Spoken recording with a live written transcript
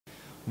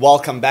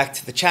Welcome back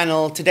to the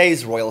channel.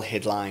 Today's royal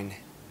headline.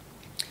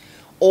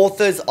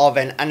 Authors of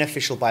an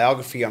unofficial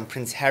biography on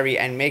Prince Harry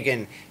and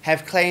Meghan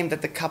have claimed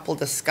that the couple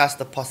discussed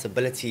the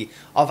possibility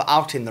of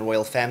outing the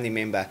royal family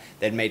member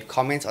that made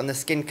comments on the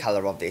skin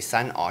color of their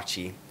son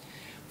Archie.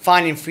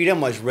 Finding Freedom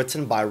was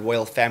written by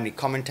royal family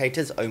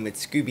commentators Omid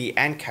Scooby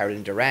and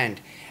Carolyn Durand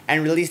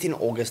and released in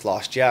August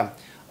last year,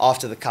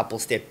 after the couple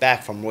stepped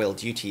back from royal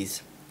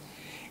duties.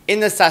 In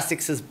the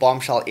Sussex's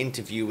bombshell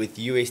interview with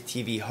US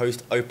TV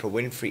host Oprah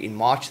Winfrey in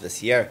March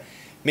this year,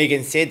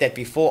 Meghan said that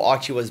before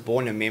Archie was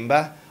born, a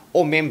member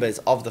or members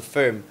of the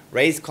firm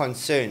raised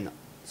concern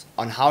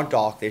on how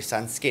dark their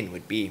son's skin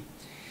would be.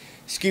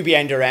 Scooby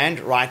and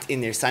Durand write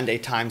in their Sunday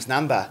Times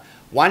number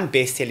one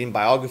best-selling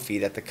biography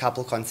that the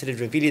couple considered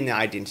revealing the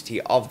identity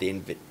of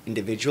the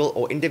individual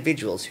or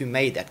individuals who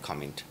made that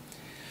comment.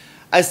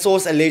 A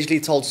source allegedly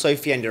told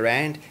Sophie and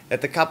Durand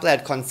that the couple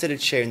had considered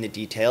sharing the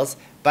details,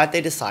 but they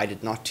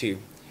decided not to.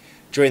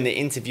 During the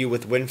interview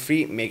with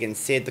Winfrey, Meghan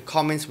said the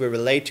comments were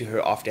relayed to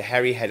her after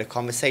Harry had a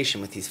conversation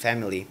with his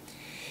family.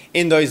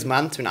 In those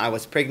months when I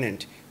was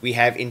pregnant, we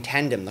have in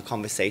tandem the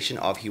conversation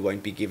of he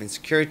won't be given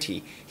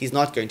security, he's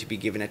not going to be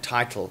given a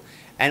title,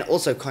 and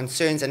also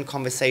concerns and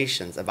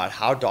conversations about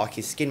how dark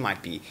his skin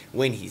might be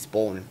when he's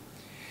born.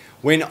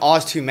 When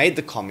asked who made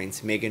the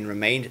comments, Meghan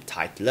remained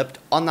tight-lipped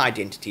on the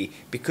identity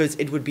because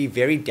it would be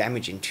very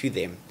damaging to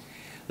them.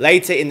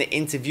 Later in the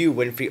interview,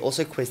 Winfrey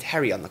also quizzed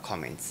Harry on the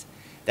comments.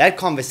 That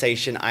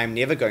conversation I am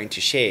never going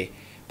to share,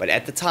 but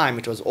at the time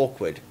it was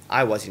awkward.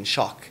 I was in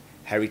shock,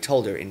 Harry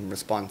told her in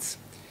response.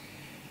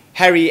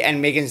 Harry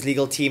and Meghan's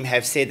legal team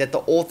have said that the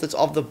authors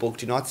of the book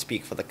do not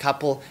speak for the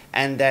couple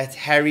and that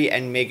Harry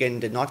and Meghan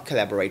did not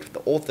collaborate with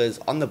the authors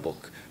on the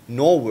book,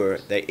 nor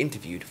were they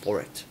interviewed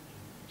for it.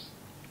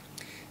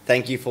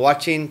 Thank you for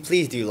watching.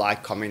 Please do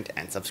like, comment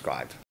and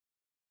subscribe.